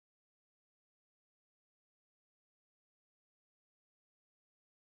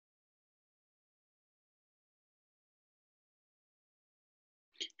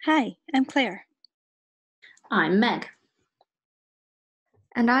Hi, I'm Clare. I'm Meg.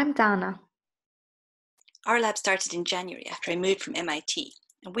 And I'm Dana. Our lab started in January after I moved from MIT,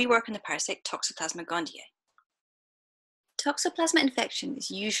 and we work on the parasite Toxoplasma gondii. Toxoplasma infection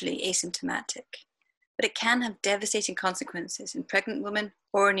is usually asymptomatic, but it can have devastating consequences in pregnant women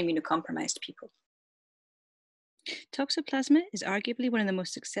or in immunocompromised people. Toxoplasma is arguably one of the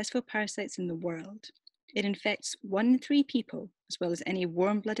most successful parasites in the world. It infects 1 in 3 people, as well as any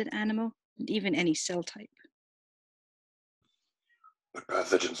warm-blooded animal and even any cell type. But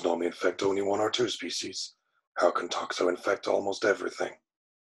pathogens normally infect only 1 or 2 species. How can toxo infect almost everything?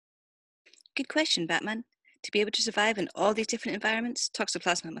 Good question, Batman. To be able to survive in all these different environments,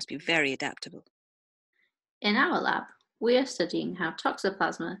 Toxoplasma must be very adaptable. In our lab, we are studying how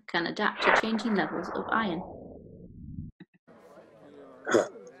Toxoplasma can adapt to changing levels of iron.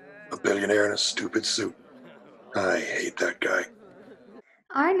 A billionaire in a stupid suit. I hate that guy.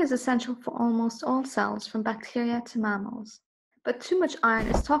 Iron is essential for almost all cells, from bacteria to mammals. But too much iron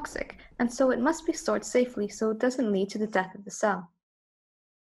is toxic, and so it must be stored safely so it doesn't lead to the death of the cell.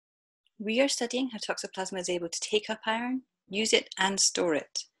 We are studying how Toxoplasma is able to take up iron, use it, and store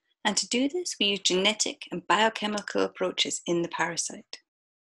it. And to do this, we use genetic and biochemical approaches in the parasite.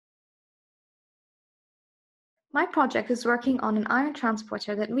 My project is working on an iron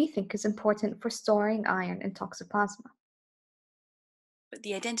transporter that we think is important for storing iron in Toxoplasma. But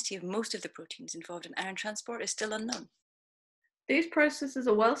the identity of most of the proteins involved in iron transport is still unknown. These processes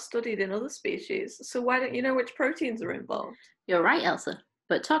are well studied in other species, so why don't you know which proteins are involved? You're right, Elsa,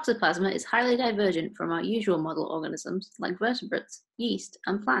 but Toxoplasma is highly divergent from our usual model organisms like vertebrates, yeast,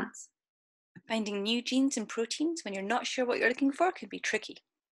 and plants. Finding new genes and proteins when you're not sure what you're looking for can be tricky.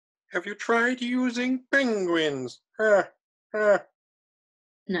 Have you tried using penguins? No.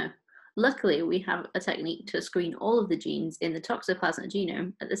 Luckily, we have a technique to screen all of the genes in the Toxoplasma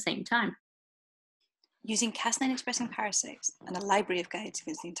genome at the same time. Using Cas9-expressing parasites and a library of guides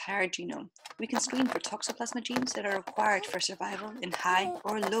against the entire genome, we can screen for Toxoplasma genes that are required for survival in high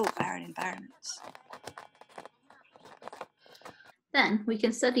or low iron environments. Then we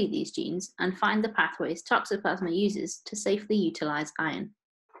can study these genes and find the pathways Toxoplasma uses to safely utilize iron.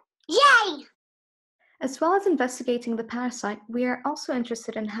 Yay! As well as investigating the parasite, we are also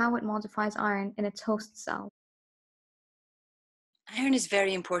interested in how it modifies iron in its host cell. Iron is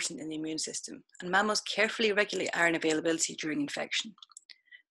very important in the immune system, and mammals carefully regulate iron availability during infection.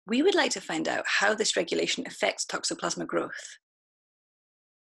 We would like to find out how this regulation affects Toxoplasma growth.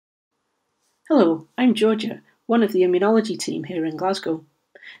 Hello, I'm Georgia, one of the immunology team here in Glasgow.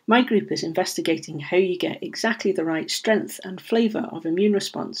 My group is investigating how you get exactly the right strength and flavour of immune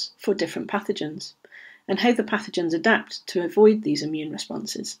response for different pathogens, and how the pathogens adapt to avoid these immune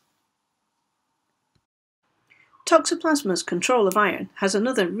responses. Toxoplasma's control of iron has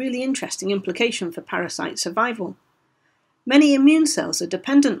another really interesting implication for parasite survival. Many immune cells are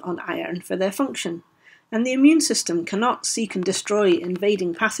dependent on iron for their function, and the immune system cannot seek and destroy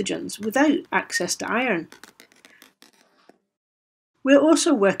invading pathogens without access to iron. We're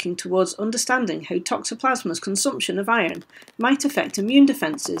also working towards understanding how Toxoplasma's consumption of iron might affect immune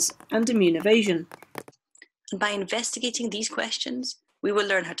defences and immune evasion. And by investigating these questions, we will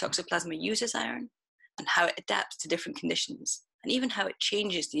learn how Toxoplasma uses iron and how it adapts to different conditions, and even how it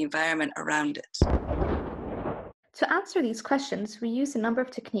changes the environment around it. To answer these questions, we use a number of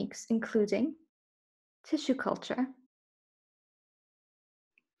techniques, including tissue culture,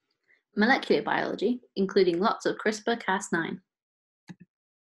 Molecular biology, including lots of CRISPR-Cas9,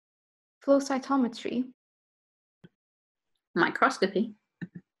 flow cytometry, microscopy,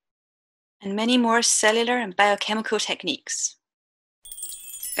 and many more cellular and biochemical techniques.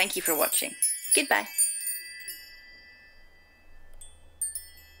 Thank you for watching. Goodbye.